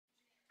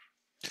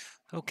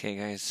Okay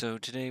guys, so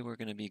today we're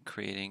going to be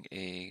creating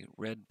a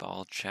red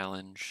ball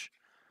challenge.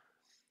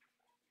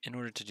 In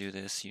order to do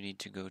this, you need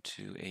to go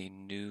to a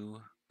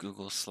new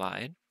Google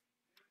slide.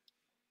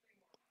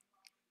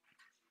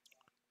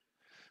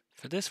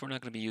 For this, we're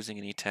not going to be using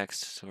any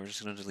text, so we're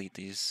just going to delete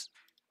these.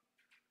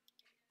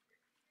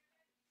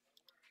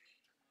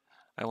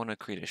 I want to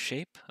create a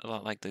shape, a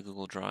lot like the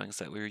Google drawings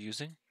that we were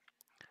using.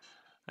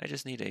 I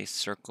just need a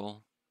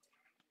circle.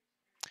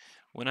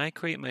 When I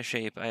create my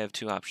shape, I have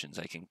two options.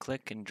 I can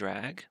click and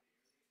drag,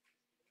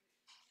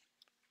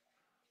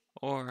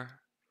 or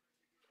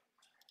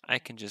I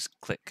can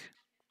just click.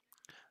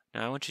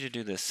 Now I want you to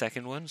do the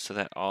second one so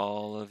that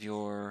all of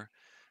your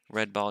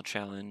red ball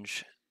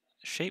challenge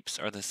shapes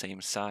are the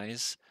same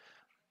size.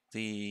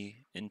 The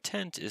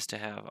intent is to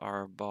have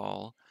our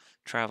ball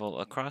travel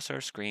across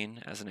our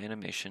screen as an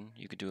animation.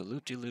 You could do a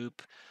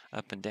loop-de-loop,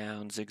 up and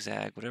down,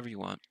 zigzag, whatever you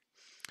want.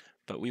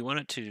 But we want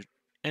it to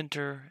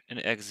enter and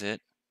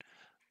exit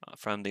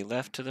from the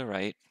left to the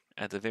right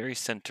at the very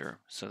center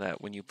so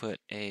that when you put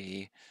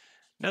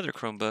another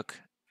Chromebook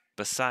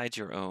beside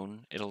your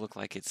own, it'll look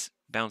like it's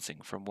bouncing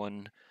from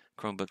one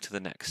Chromebook to the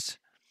next.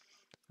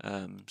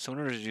 So in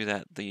order to do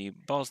that, the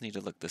balls need to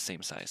look the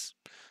same size.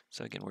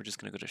 So again, we're just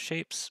going to go to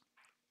Shapes,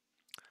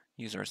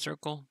 use our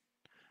circle,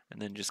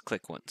 and then just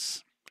click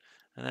once.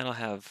 And that'll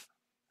have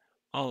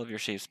all of your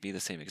shapes be the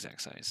same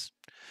exact size.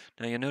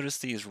 Now you'll notice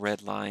these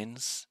red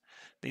lines.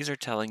 These are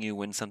telling you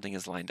when something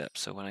is lined up.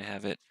 So when I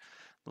have it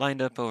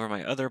lined up over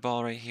my other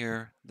ball right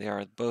here, they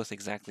are both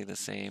exactly the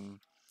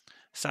same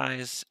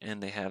size,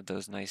 and they have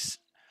those nice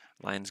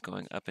lines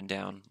going up and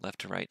down,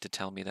 left to right, to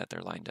tell me that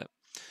they're lined up.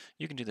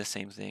 You can do the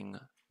same thing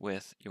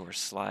with your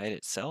slide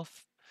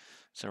itself.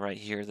 So right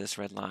here, this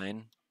red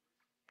line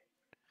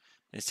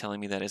is telling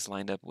me that it's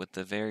lined up with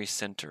the very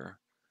center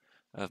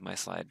of my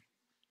slide.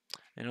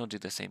 And it'll do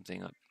the same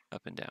thing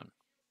up and down.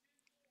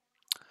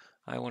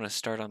 I want to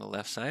start on the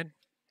left side.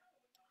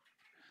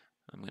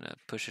 I'm going to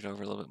push it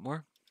over a little bit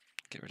more,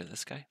 get rid of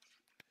this guy.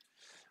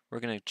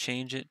 We're going to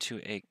change it to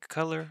a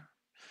color.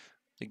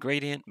 The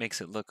gradient makes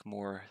it look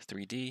more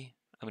 3D.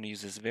 I'm going to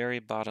use this very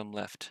bottom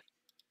left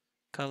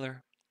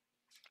color.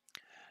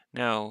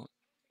 Now,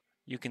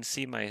 you can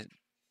see my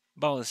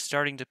ball is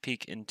starting to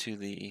peek into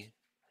the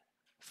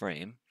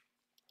frame.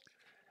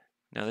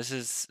 Now this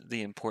is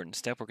the important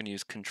step. We're going to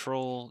use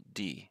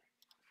CTRL+D.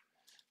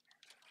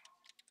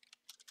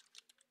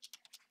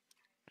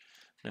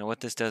 Now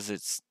what this does,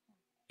 it's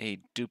a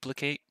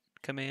duplicate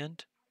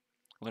command.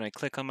 When I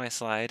click on my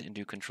slide and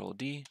do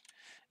CTRL+D,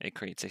 it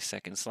creates a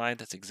second slide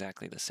that's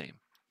exactly the same.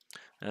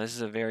 Now this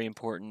is a very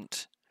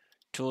important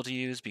tool to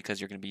use because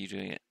you're going to be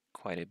doing it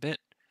quite a bit.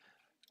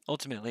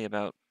 Ultimately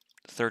about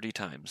 30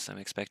 times. I'm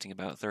expecting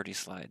about 30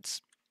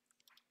 slides.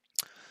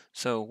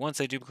 So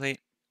once I duplicate,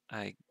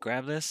 I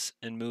grab this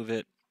and move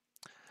it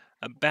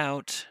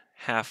about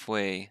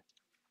halfway.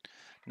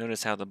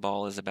 Notice how the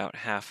ball is about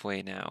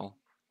halfway now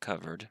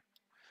covered.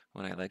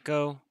 When I let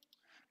go,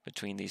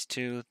 between these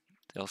two,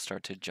 they'll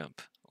start to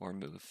jump or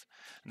move.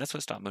 And that's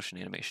what stop motion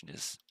animation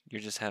is.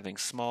 You're just having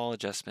small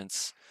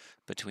adjustments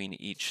between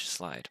each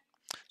slide.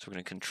 So we're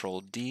going to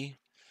CTRL+D,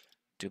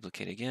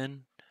 duplicate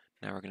again.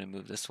 Now we're going to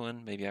move this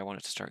one. Maybe I want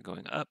it to start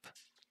going up.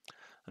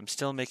 I'm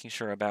still making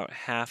sure about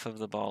half of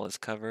the ball is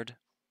covered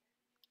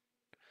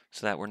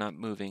so that we're not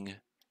moving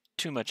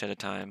too much at a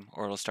time,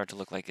 or it'll start to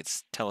look like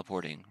it's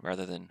teleporting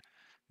rather than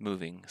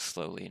moving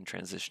slowly and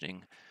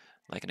transitioning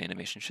like an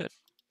animation should.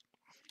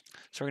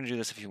 So we're going to do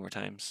this a few more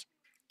times.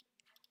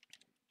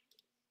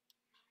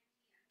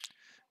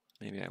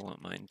 Maybe I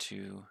want mine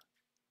to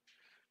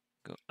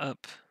go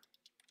up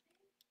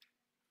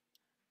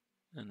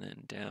and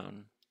then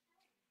down.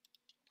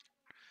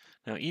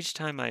 Now each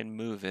time I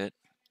move it,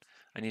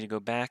 I need to go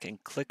back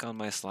and click on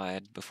my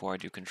slide before I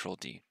do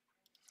CTRL+D.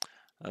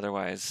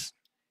 Otherwise,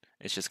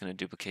 it's just going to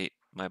duplicate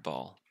my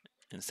ball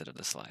instead of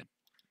the slide.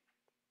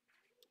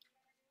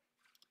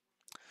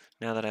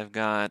 Now that I've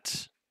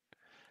got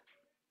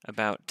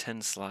about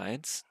 10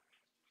 slides,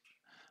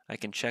 I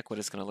can check what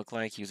it's going to look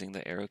like using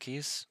the arrow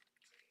keys.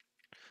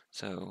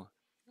 So,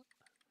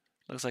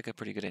 looks like a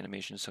pretty good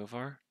animation so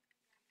far.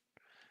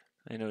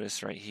 I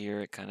notice right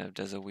here it kind of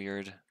does a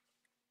weird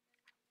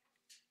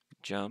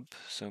jump,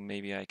 so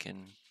maybe I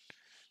can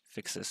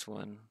fix this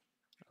one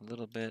a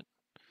little bit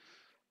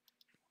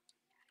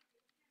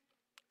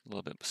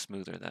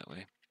smoother that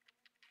way.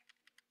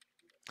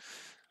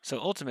 So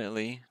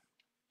ultimately,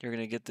 you're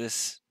going to get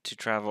this to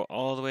travel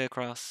all the way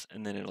across,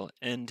 and then it'll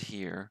end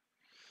here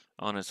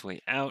on its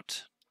way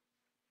out.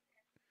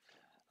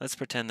 Let's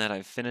pretend that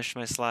I've finished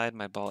my slide,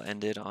 my ball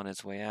ended on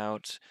its way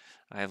out.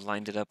 I've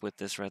lined it up with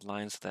this red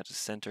line so that it's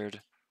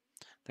centered.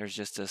 There's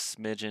just a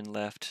smidgen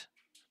left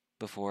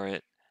before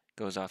it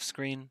goes off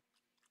screen.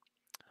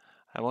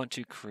 I want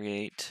to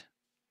create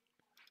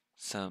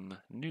some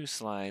new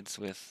slides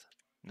with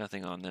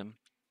nothing on them,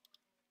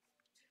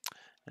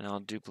 and I'll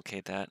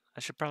duplicate that.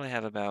 I should probably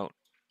have about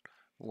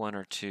one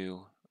or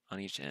two on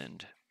each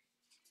end,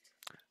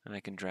 and I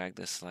can drag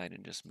this slide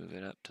and just move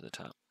it up to the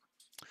top.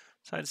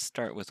 So I'd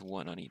start with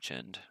one on each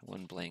end,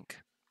 one blank.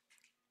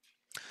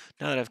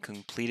 Now that I've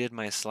completed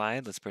my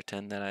slide, let's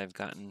pretend that I've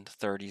gotten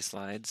 30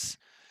 slides.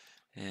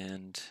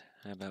 And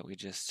how about we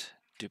just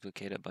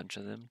duplicate a bunch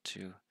of them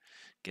to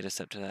get us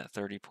up to that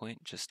 30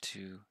 point just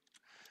to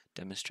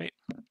demonstrate.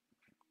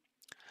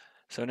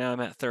 So now I'm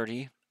at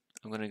 30.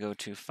 I'm going to go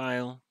to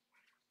File,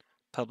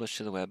 Publish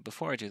to the Web.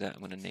 Before I do that, I'm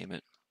going to name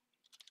it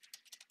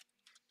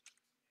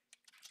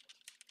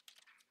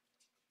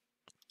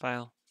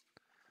File,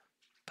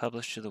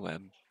 Publish to the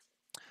Web.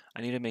 I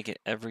need to make it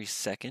every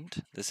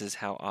second. This is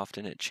how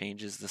often it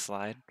changes the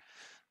slide.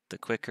 The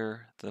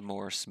quicker, the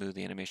more smooth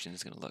the animation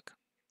is going to look.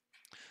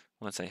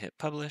 Once I hit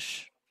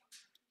Publish,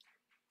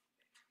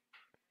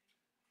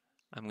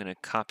 I'm going to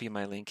copy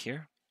my link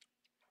here,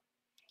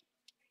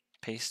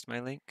 paste my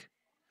link,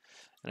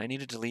 and I need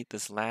to delete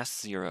this last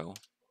 0.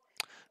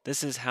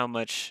 This is how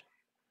much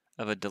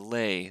of a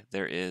delay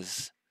there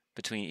is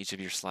between each of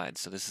your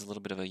slides. So this is a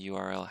little bit of a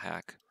URL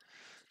hack.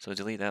 So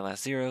delete that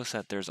last 0 so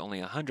that there's only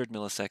 100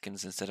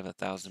 milliseconds instead of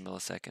 1,000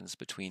 milliseconds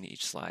between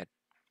each slide.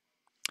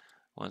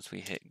 Once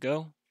we hit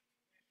go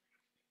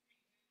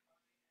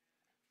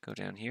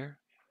down here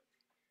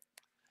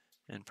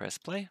and press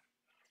play,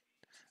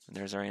 and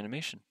there's our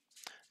animation.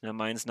 Now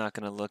mine's not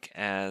going to look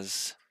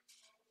as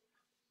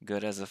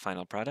good as the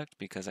final product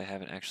because I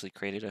haven't actually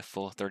created a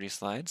full 30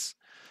 slides,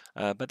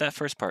 but that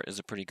first part is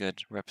a pretty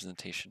good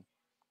representation.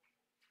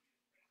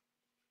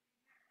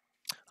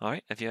 All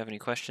right, if you have any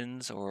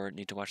questions or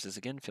need to watch this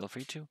again, feel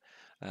free to.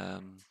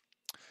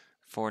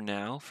 For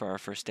now, for our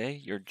first day,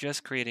 you're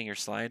just creating your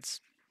slides.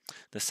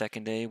 The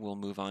second day, we'll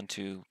move on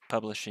to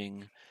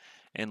publishing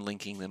and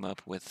linking them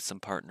up with some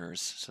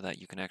partners so that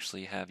you can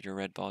actually have your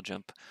red ball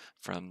jump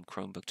from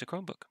Chromebook to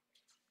Chromebook.